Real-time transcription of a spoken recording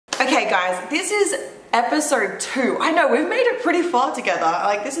Okay guys, this is episode 2. I know, we've made it pretty far together.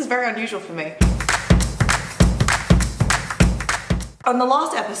 Like, this is very unusual for me. On the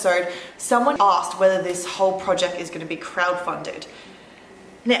last episode, someone asked whether this whole project is going to be crowdfunded.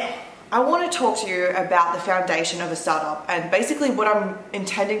 Now, I want to talk to you about the foundation of a startup and basically what I'm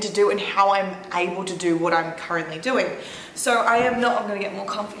intending to do and how I'm able to do what I'm currently doing. So I'm going to get more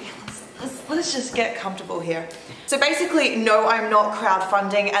comfy. Let's just get comfortable here. So basically, no, I'm not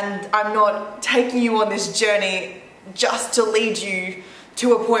crowdfunding and I'm not taking you on this journey just to lead you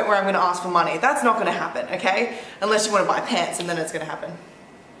to a point where I'm going to ask for money. That's not going to happen, okay? Unless you want to buy pants, and then it's going to happen.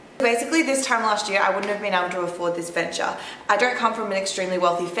 Basically, this time last year, I wouldn't have been able to afford this venture. I don't come from an extremely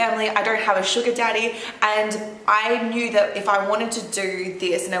wealthy family. I don't have a sugar daddy, and I knew that if I wanted to do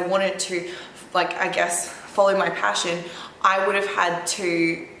this and I wanted to, like, I guess, follow my passion, I would have had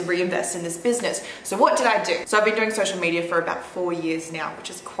to reinvest in this business. So what did I do? So I've been doing social media for about 4 years now,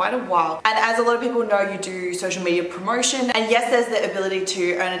 which is quite a while. And as a lot of people know, you do social media promotion. And yes, there's the ability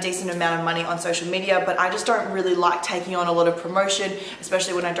to earn a decent amount of money on social media, but I just don't really like taking on a lot of promotion,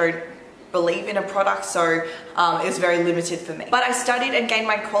 especially when I don't believe in a product, so it's very limited for me. But I studied and gained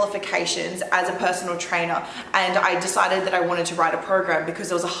my qualifications as a personal trainer, and I decided that I wanted to write a program because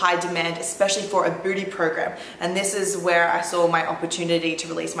there was a high demand, especially for a booty program, and this is where I saw my opportunity to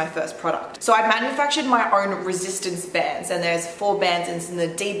release my first product. So I manufactured my own resistance bands, and there's 4 bands in the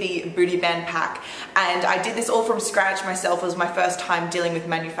DB booty band pack, and I did this all from scratch myself. It was my first time dealing with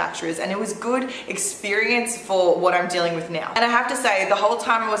manufacturers, and it was good experience for what I'm dealing with now. And I have to say, the whole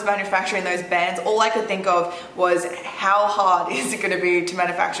time I was manufacturing those bands, all I could think of was how hard is it going to be to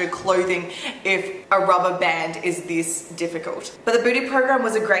manufacture clothing if a rubber band is this difficult. But the booty program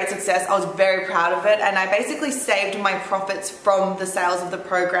was a great success. I was very proud of it, and I basically saved my profits from the sales of the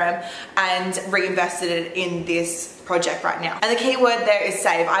program and reinvested it in this project right now. And the key word there is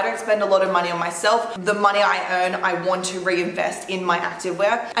save. I don't spend a lot of money on myself. The money I earn, I want to reinvest in my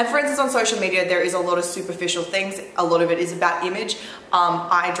activewear. And for instance, on social media, there is a lot of superficial things. A lot of it is about image.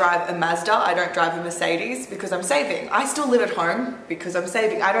 I drive a Mazda. I don't drive a Mercedes because I'm saving. I still live at home because I'm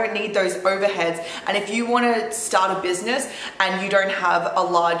saving. I don't need those overheads. And if you want to start a business and you don't have a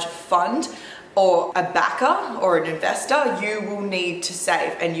large fund or a backer or an investor, you will need to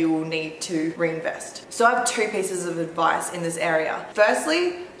save and you will need to reinvest. So I have 2 pieces of advice in this area.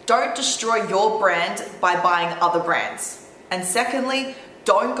 Firstly, don't destroy your brand by buying other brands. And secondly,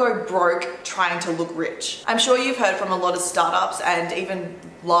 don't go broke trying to look rich. I'm sure you've heard from a lot of startups and even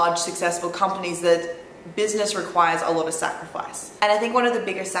large successful companies that business requires a lot of sacrifice. And I think one of the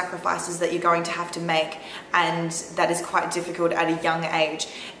biggest sacrifices that you're going to have to make, and that is quite difficult at a young age,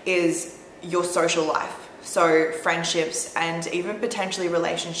 is your social life. So friendships and even potentially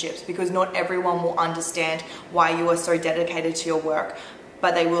relationships, because not everyone will understand why you are so dedicated to your work,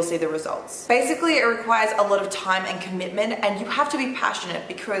 but they will see the results. Basically, it requires a lot of time and commitment, and you have to be passionate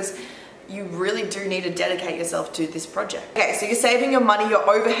because you really do need to dedicate yourself to this project. Okay, so you're saving your money, your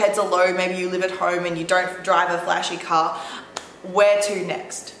overheads are low, maybe you live at home and you don't drive a flashy car. Where to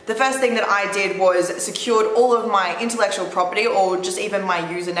next? The first thing that I did was secured all of my intellectual property, or just even my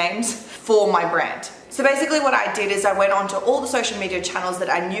usernames, for my brand. So basically what I did is I went onto all the social media channels that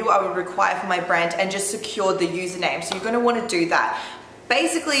I knew I would require for my brand and just secured the username. So you're going to want to do that.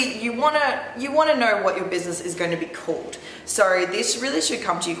 Basically, you want to know what your business is going to be called. So this really should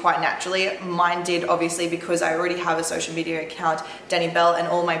come to you quite naturally. Mine did, obviously, because I already have a social media account, Dannibelle, and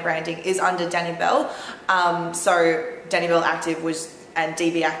all my branding is under Dannibelle. So Dannibelle Active and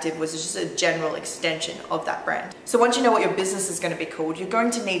DB Active was just a general extension of that brand. So once you know what your business is going to be called, you're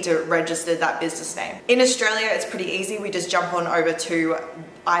going to need to register that business name. In Australia, it's pretty easy. We just jump on over to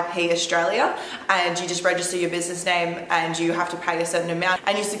IP Australia and you just register your business name, and you have to pay a certain amount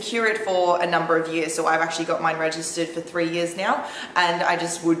and you secure it for a number of years. So I've actually got mine registered for 3 years now, and I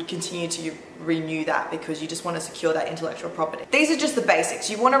just would continue to renew that because you just want to secure that intellectual property. These are just the basics.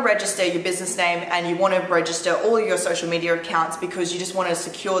 You want to register your business name and you want to register all of your social media accounts because you just want to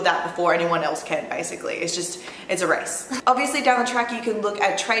secure that before anyone else can, basically. It's a race. Obviously down the track you can look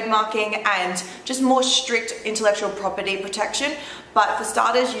at trademarking and just more strict intellectual property protection, but for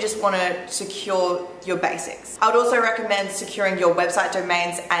starters you just want to secure your basics. I would also recommend securing your website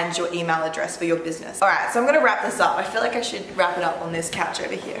domains and your email address for your business. Alright, so I'm going to wrap this up. I feel like I should wrap it up on this couch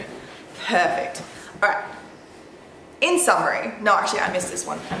over here. Perfect. Alright. In summary, no, actually I missed this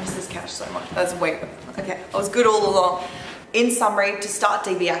one. I missed this couch so much. That's way good. Okay, I was good all along. In summary, to start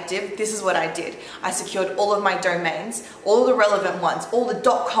DB Active, this is what I did. I secured all of my domains, all the relevant ones, all the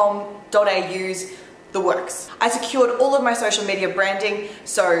 .com, .aus, the works. I secured all of my social media branding,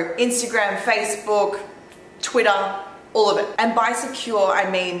 so Instagram, Facebook, Twitter, All of it. And by secure,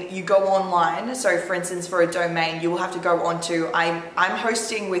 I mean you go online. So for instance, for a domain, you will have to go onto, I'm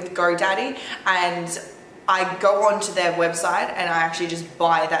hosting with GoDaddy, and I go onto their website and I actually just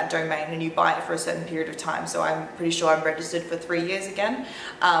buy that domain, and you buy it for a certain period of time. So I'm pretty sure I'm registered for 3 years again.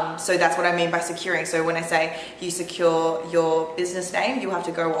 So that's what I mean by securing. So when I say you secure your business name, you have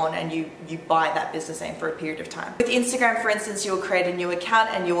to go on and you buy that business name for a period of time. With Instagram, for instance, you'll create a new account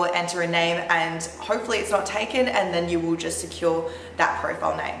and you will enter a name, and hopefully it's not taken, and then you will just secure that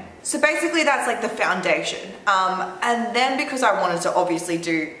profile name. So basically that's like the foundation. And then because I wanted to obviously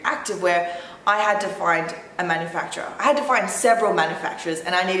do activewear, I had to find a manufacturer. I had to find several manufacturers,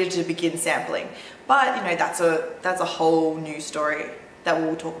 and I needed to begin sampling. But you know, that's a whole new story that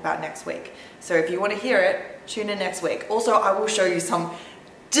we'll talk about next week. So if you want to hear it, tune in next week. Also, I will show you some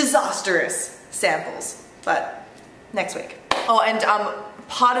disastrous samples, but next week. Oh, and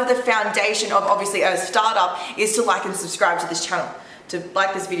part of the foundation of obviously a startup is to like and subscribe to this channel. To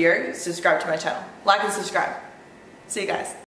like this video, subscribe to my channel. Like and subscribe. See you guys.